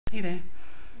Hey there.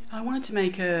 I wanted to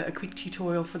make a quick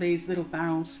tutorial for these little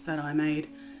barrels that I made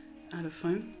out of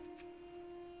foam.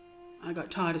 I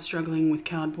got tired of struggling with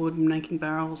cardboard and making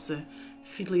barrels,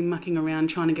 fiddly mucking around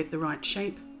trying to get the right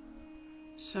shape.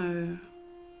 So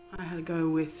I had to go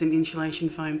with some insulation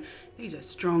foam. These are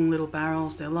strong little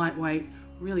barrels, they're lightweight,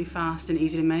 really fast and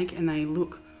easy to make, and they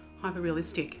look hyper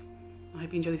realistic. I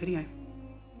hope you enjoy the video.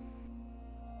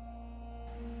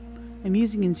 I'm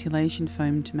using insulation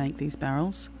foam to make these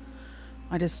barrels.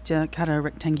 I just cut a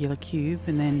rectangular cube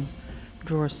and then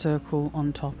draw a circle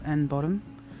on top and bottom,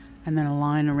 and then a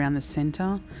line around the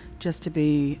center just to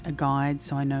be a guide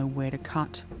so I know where to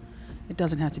cut. It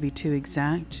doesn't have to be too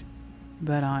exact,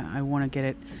 but I want to get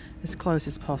it as close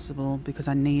as possible because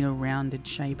I need a rounded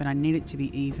shape and I need it to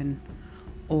be even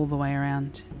all the way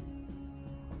around.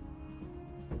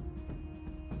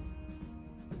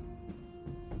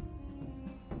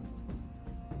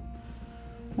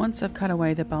 Once I've cut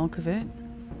away the bulk of it,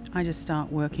 I just start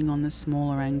working on the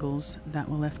smaller angles that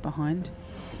were left behind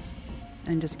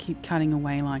and just keep cutting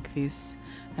away like this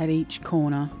at each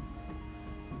corner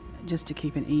just to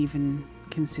keep an even,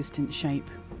 consistent shape.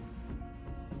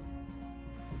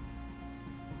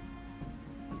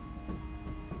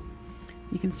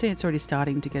 You can see it's already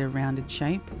starting to get a rounded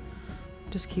shape.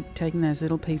 Just keep taking those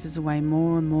little pieces away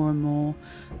more and more and more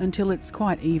until it's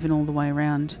quite even all the way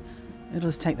around. It'll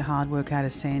just take the hard work out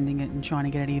of sanding it and trying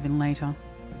to get it even later.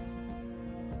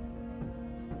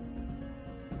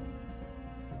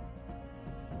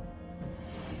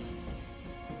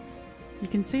 You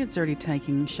can see it's already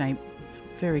taking shape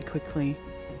very quickly.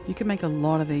 You can make a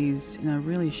lot of these in a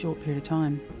really short period of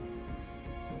time.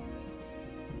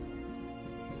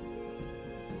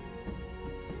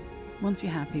 Once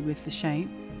you're happy with the shape,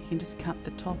 you can just cut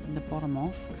the top and the bottom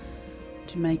off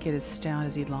to make it as stout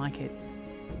as you'd like it.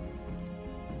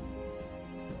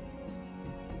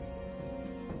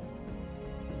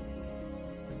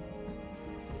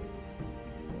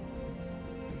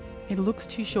 It looks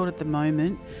too short at the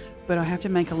moment, but I have to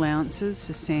make allowances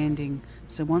for sanding.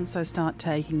 So once I start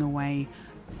taking away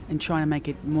and trying to make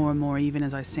it more and more even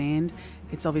as I sand,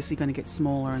 it's obviously going to get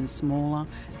smaller and smaller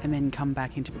and then come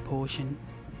back into proportion.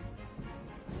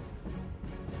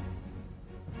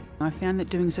 I found that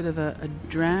doing sort of a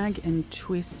drag and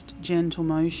twist gentle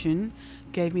motion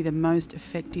gave me the most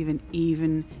effective and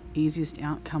even, easiest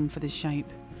outcome for the shape.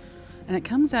 And it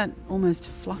comes out almost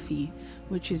fluffy,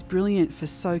 which is brilliant for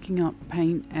soaking up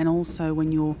paint, and also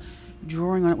when you're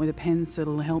drawing on it with a pencil,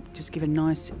 it'll help just give a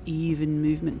nice even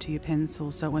movement to your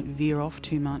pencil so it won't veer off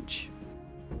too much.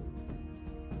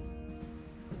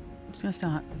 I'm just going to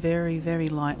start very, very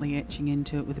lightly etching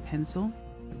into it with a pencil.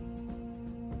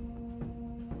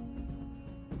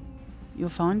 You'll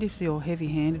find if you're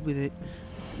heavy-handed with it,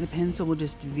 the pencil will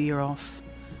just veer off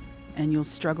and you'll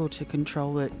struggle to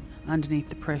control it underneath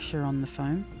the pressure on the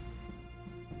foam.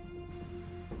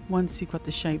 Once you've got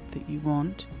the shape that you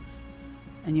want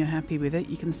and you're happy with it,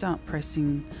 you can start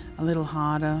pressing a little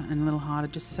harder and a little harder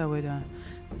just so it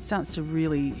starts to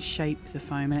really shape the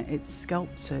foam and it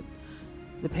sculpts it.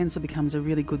 The pencil becomes a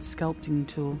really good sculpting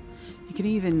tool. You can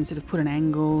even sort of put an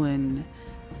angle and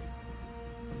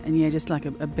yeah, just like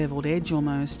a beveled edge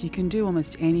almost. You can do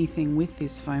almost anything with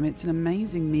this foam. It's an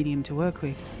amazing medium to work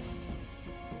with.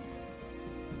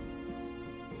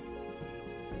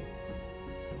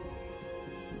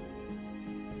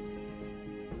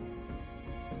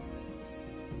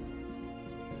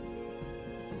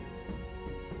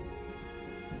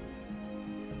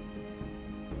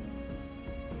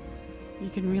 You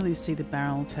can really see the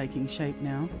barrel taking shape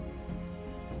now.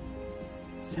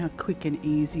 It's how quick and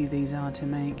easy these are to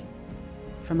make.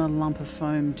 From a lump of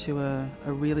foam to a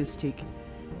realistic,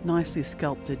 nicely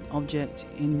sculpted object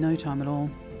in no time at all.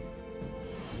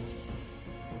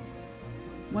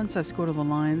 Once I've scored all the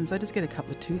lines, I just get a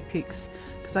couple of toothpicks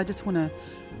because I just want to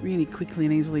really quickly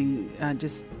and easily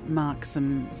just mark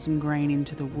some grain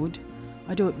into the wood.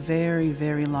 I do it very,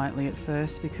 very lightly at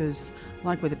first because,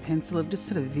 like with a pencil, it'll just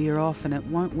sort of veer off and it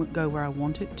won't go where I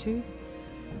want it to.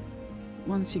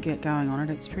 Once you get going on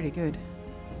it, it's pretty good.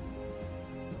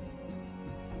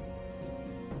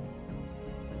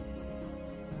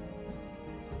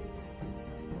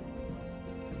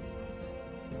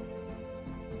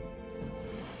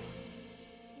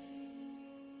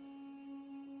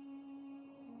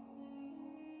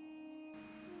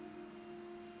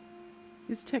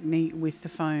 This technique with the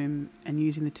foam and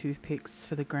using the toothpicks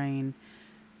for the grain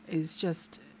is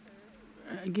just,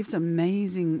 it gives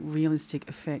amazing realistic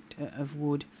effect of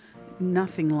wood.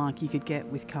 Nothing like you could get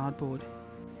with cardboard.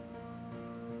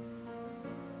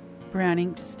 brown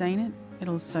ink to stain it.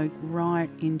 It'll soak right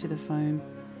into the foam.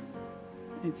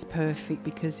 It's perfect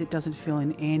because it doesn't fill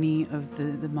in any of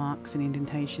the marks and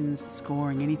indentations,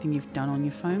 scoring, anything you've done on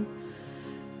your foam.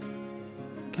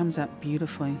 It comes out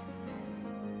beautifully.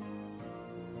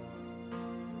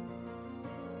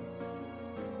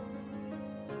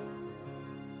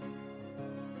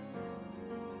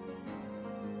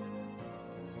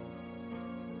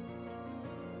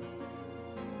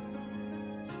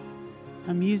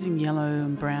 I'm using yellow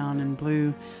and brown and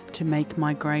blue to make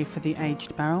my grey for the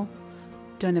aged barrel.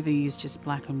 Don't ever use just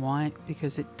black and white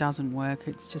because it doesn't work,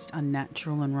 it's just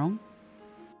unnatural and wrong.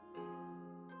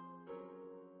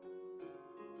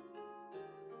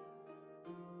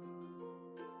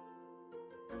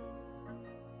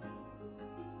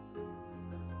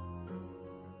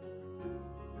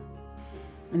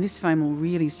 And this foam will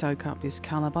really soak up this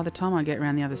colour. By the time I get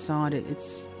around the other side,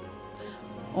 it's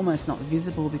almost not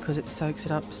visible because it soaks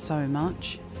it up so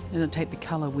much. It'll take the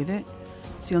colour with it.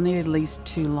 So you'll need at least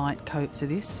 2 light coats of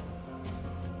this.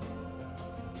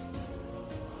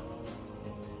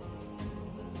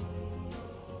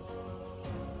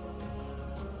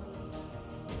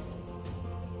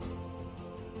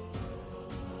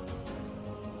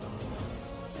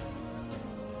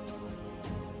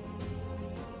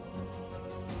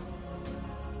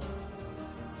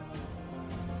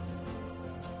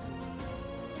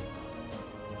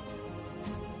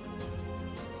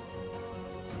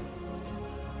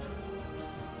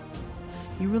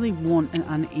 You really want an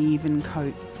uneven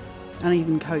coat.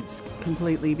 Uneven coats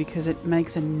completely because it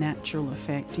makes a natural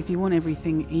effect. If you want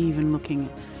everything even looking,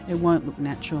 it won't look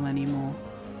natural anymore.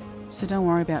 So don't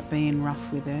worry about being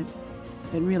rough with it.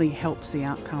 It really helps the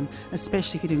outcome,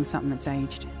 especially if you're doing something that's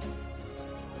aged.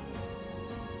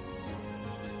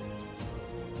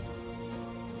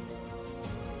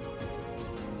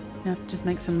 Now just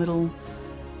make some little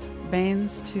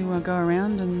bands to go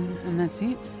around and that's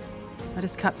it. I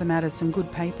just cut them out of some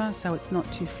good paper so it's not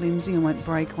too flimsy and won't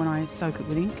break when I soak it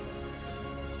with ink.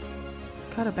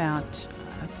 Cut about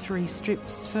 3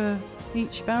 strips for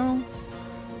each barrel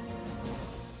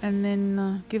and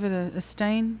then give it a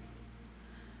stain.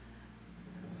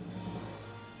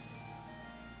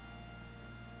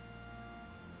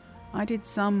 I did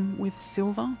some with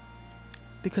silver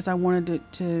because I wanted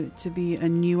it to be a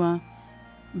newer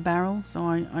barrel, so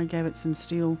I gave it some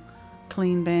steel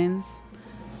clean bands.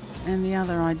 And the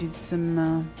other I did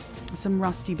some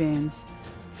rusty bands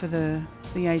for the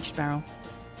aged barrel.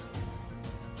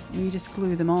 You just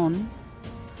glue them on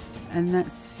and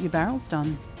that's your barrel's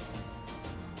done.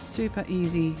 Super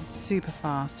easy, super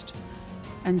fast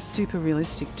and super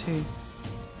realistic too.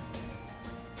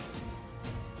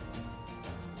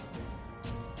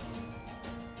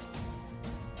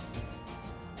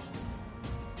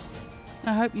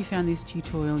 I hope you found this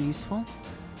tutorial useful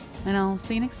and I'll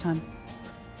see you next time.